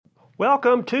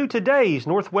Welcome to today's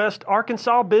Northwest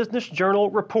Arkansas Business Journal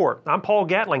Report. I'm Paul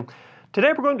Gatling. Today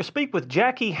we're going to speak with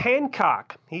Jackie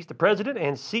Hancock. He's the president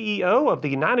and CEO of the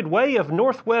United Way of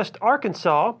Northwest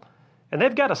Arkansas, and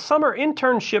they've got a summer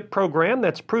internship program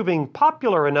that's proving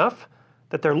popular enough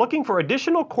that they're looking for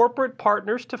additional corporate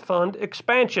partners to fund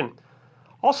expansion.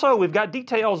 Also, we've got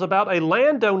details about a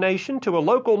land donation to a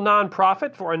local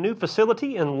nonprofit for a new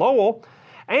facility in Lowell.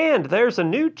 And there's a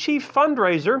new chief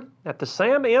fundraiser at the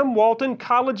Sam M. Walton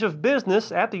College of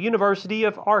Business at the University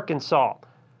of Arkansas.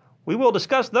 We will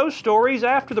discuss those stories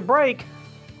after the break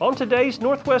on today's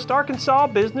Northwest Arkansas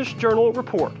Business Journal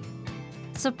Report.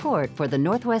 Support for the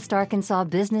Northwest Arkansas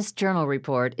Business Journal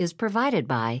Report is provided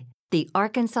by the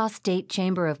Arkansas State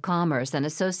Chamber of Commerce and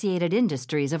Associated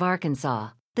Industries of Arkansas.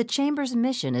 The Chamber's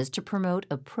mission is to promote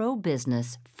a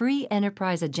pro-business, free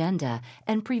enterprise agenda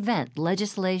and prevent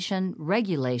legislation,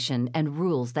 regulation, and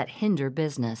rules that hinder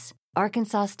business.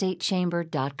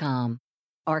 ArkansasStateChamber.com.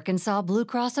 Arkansas Blue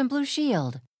Cross and Blue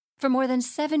Shield. For more than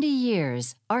 70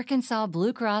 years, Arkansas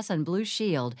Blue Cross and Blue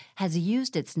Shield has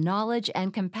used its knowledge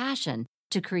and compassion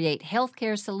to create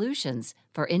healthcare solutions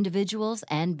for individuals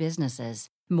and businesses.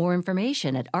 More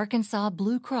information at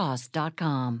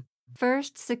ArkansasBlueCross.com.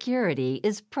 First Security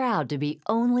is proud to be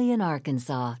only in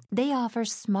Arkansas. They offer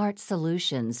smart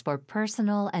solutions for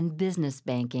personal and business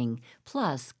banking,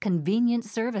 plus convenient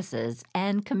services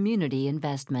and community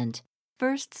investment.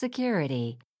 First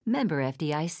Security, member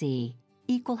FDIC,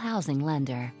 equal housing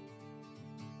lender.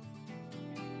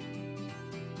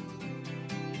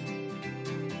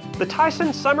 The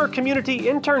Tyson Summer Community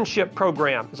Internship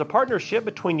Program is a partnership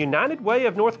between United Way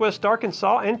of Northwest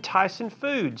Arkansas and Tyson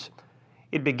Foods.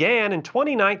 It began in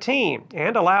 2019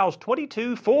 and allows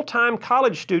 22 full-time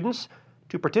college students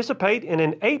to participate in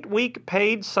an 8-week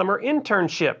paid summer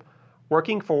internship,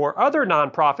 working for other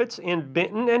nonprofits in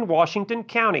Benton and Washington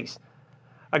counties.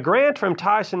 A grant from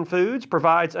Tyson Foods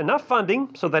provides enough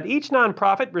funding so that each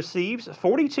nonprofit receives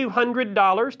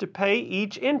 $4,200 to pay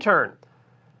each intern.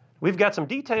 We've got some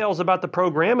details about the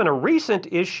program in a recent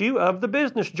issue of the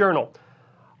Business Journal.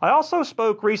 I also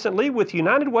spoke recently with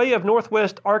United Way of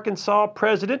Northwest Arkansas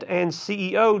President and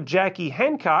CEO Jackie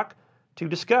Hancock to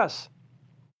discuss.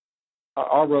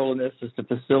 Our role in this is to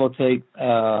facilitate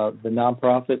the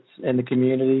nonprofits in the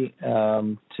community,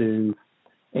 to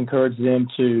encourage them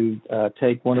to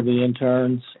take one of the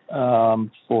interns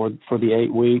for the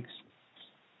 8 weeks,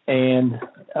 and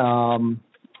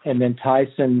then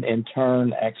Tyson in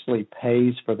turn actually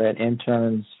pays for that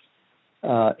intern's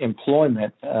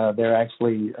employment. They're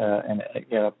actually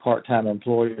a part-time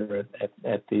employer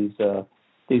at these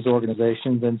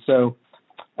organizations, and so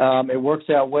it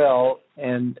works out well.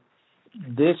 And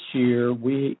this year,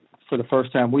 for the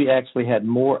first time, we actually had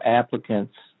more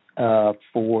applicants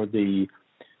for the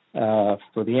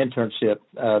internship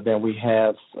than we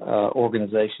have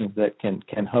organizations that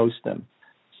can host them.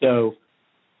 So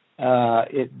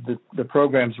the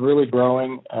program's really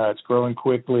growing. It's growing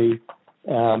quickly.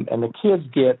 And the kids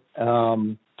get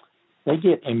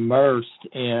immersed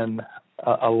in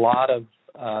a lot of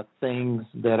things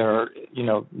that are,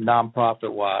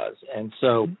 nonprofit wise, and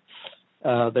so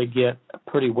they get a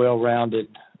pretty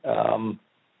well-rounded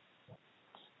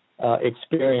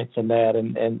experience in that.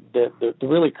 And the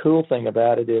really cool thing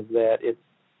about it is that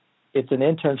it's an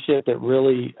internship that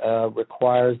really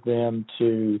requires them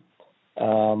to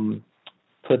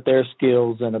put their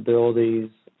skills and abilities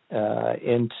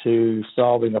into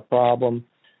solving a problem,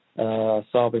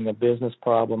 solving a business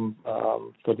problem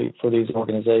for these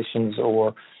organizations,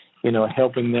 or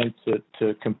helping them to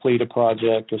complete a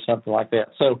project or something like that.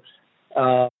 So,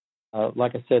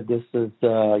 like I said, this is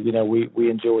we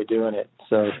enjoy doing it.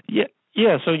 So yeah.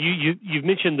 So you've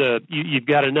mentioned you've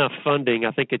got enough funding.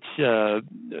 I think it's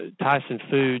Tyson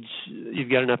Foods. You've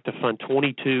got enough to fund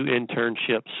 22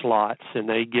 internship slots, and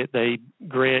they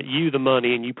grant you the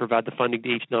money, and you provide the funding to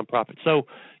each nonprofit. So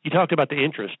you talked about the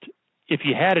interest. If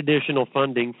you had additional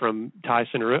funding from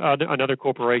Tyson or another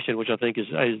corporation, which I think is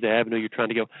the avenue you're trying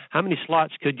to go, how many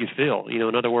slots could you fill?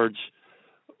 In other words,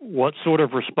 what sort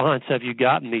of response have you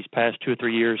gotten these past 2 or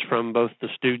 3 years from both the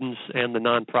students and the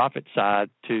nonprofit side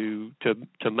to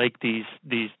make these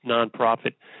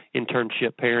nonprofit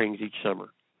internship pairings each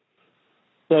summer?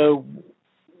 So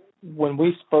when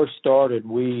we first started,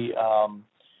 we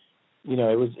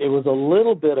it was a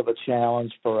little bit of a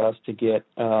challenge for us to get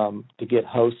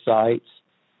host sites,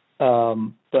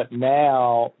 but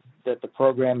now that the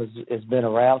program has been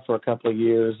around for a couple of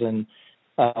years, and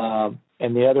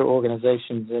the other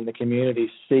organizations in the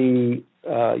community see,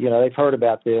 they've heard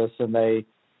about this, and they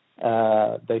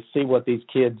see what these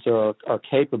kids are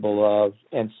capable of,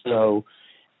 and so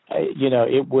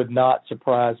it would not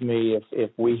surprise me if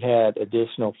we had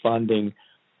additional funding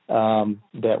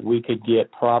that we could get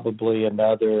probably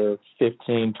another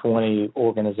 15, 20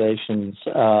 organizations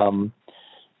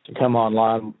to come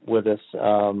online with us,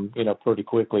 pretty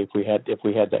quickly if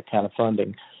we had that kind of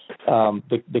funding.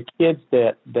 The kids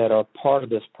that are part of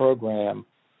this program,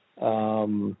 I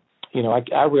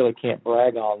really can't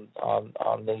brag on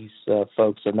these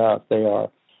folks enough. They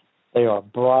are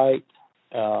bright,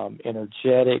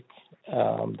 energetic.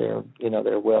 They're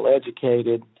well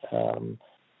educated, and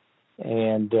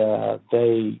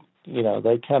they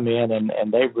come in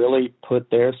and they really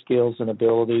put their skills and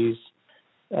abilities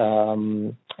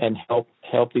and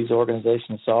help these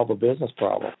organizations solve a business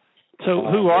problem. So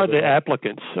who are the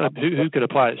applicants? Who could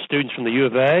apply? Students from the U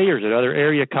of A, or is it other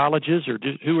area colleges, or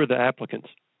who are the applicants?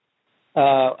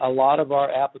 A lot of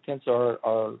our applicants are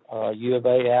U of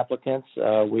A applicants.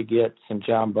 We get some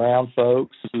John Brown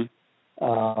folks.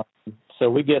 Mm-hmm. So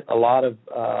we get a lot of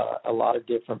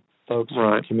different folks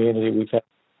from the community. We've had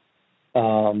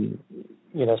some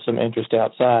interest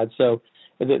outside. So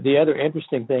the other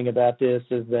interesting thing about this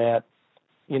is that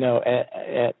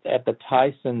at the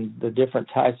different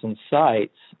Tyson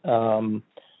sites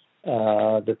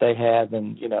that they have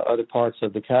in other parts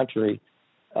of the country,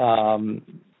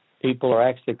 people are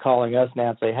actually calling us now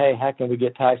and say, "Hey, how can we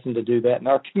get Tyson to do that in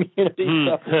our community?"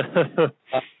 So,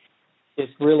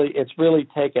 it's really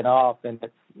taken off, and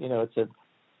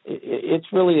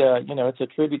it's really a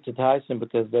tribute to Tyson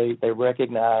because they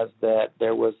recognize that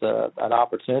there was an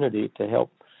opportunity to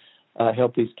help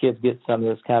these kids get some of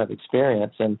this kind of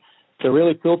experience. And the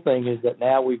really cool thing is that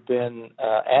now we've been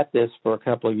at this for a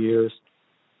couple of years.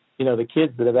 The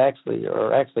kids that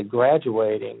are actually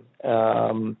graduating,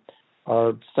 some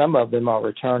of them are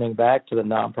returning back to the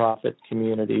nonprofit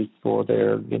community for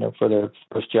their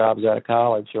first jobs out of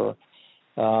college, or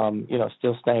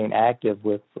still staying active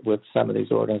with some of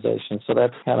these organizations. So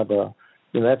that's kind of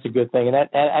that's a good thing. And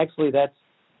that's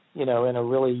in a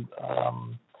really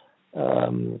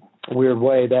weird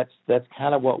way, that's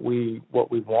kind of what we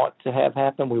want to have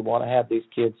happen. We want to have these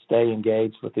kids stay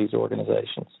engaged with these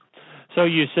organizations. So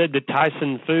you said that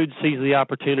Tyson Foods sees the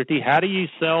opportunity. How do you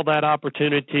sell that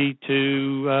opportunity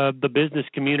to the business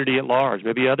community at large,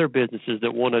 maybe other businesses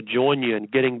that want to join you in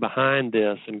getting behind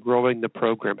this and growing the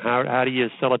program? How do you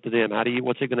sell it to them?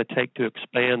 What's it going to take to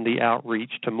expand the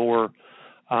outreach to more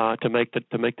to make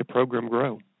the program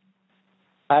grow?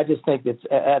 I just think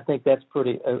that's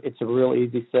pretty. It's a real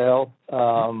easy sell.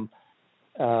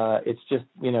 It's just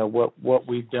what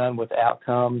we've done with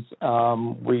outcomes.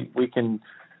 We can.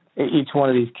 Each one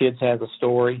of these kids has a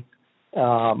story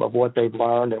of what they've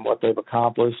learned and what they've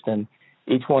accomplished, and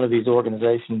each one of these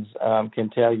organizations can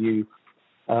tell you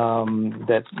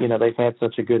that they've had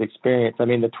such a good experience. I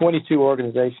mean, the 22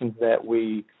 organizations that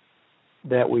we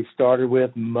started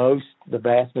with, the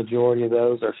vast majority of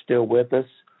those are still with us.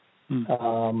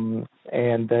 And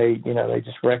they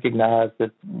just recognize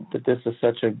that this is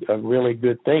such a really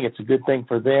good thing. It's a good thing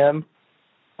for them.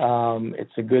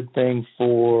 It's a good thing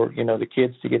for, the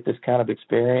kids to get this kind of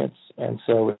experience. And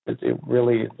so it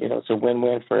really, it's a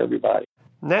win-win for everybody.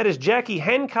 And that is Jackie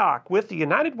Hancock with the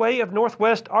United Way of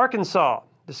Northwest Arkansas,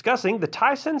 discussing the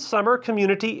Tyson Summer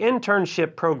Community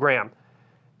Internship Program.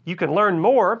 You can learn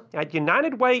more at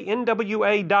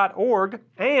unitedwaynwa.org,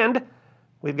 and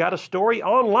we've got a story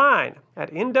online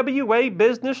at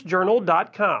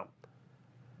nwabusinessjournal.com.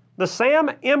 The Sam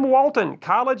M. Walton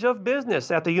College of Business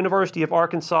at the University of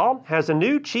Arkansas has a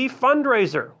new chief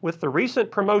fundraiser with the recent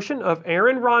promotion of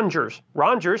Erin Rogers.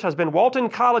 Rogers has been Walton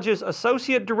College's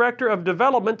Associate Director of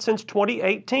Development since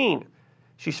 2018.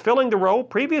 She's filling the role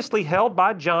previously held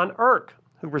by John Irk,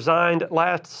 who resigned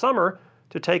last summer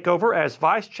to take over as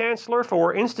Vice Chancellor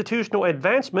for Institutional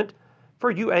Advancement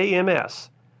for UAMS.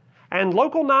 And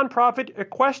local nonprofit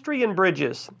Equestrian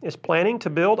Bridges is planning to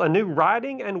build a new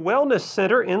riding and wellness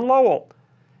center in Lowell.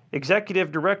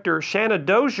 Executive Director Shanna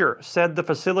Dozier said the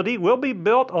facility will be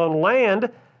built on land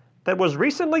that was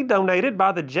recently donated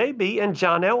by the J.B. and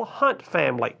John L. Hunt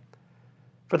family.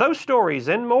 For those stories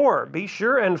and more, be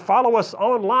sure and follow us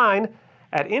online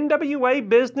at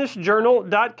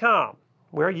nwabusinessjournal.com,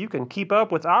 where you can keep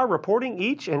up with our reporting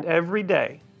each and every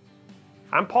day.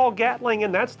 I'm Paul Gatling,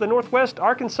 and that's the Northwest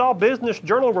Arkansas Business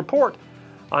Journal Report.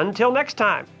 Until next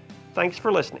time, thanks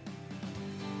for listening.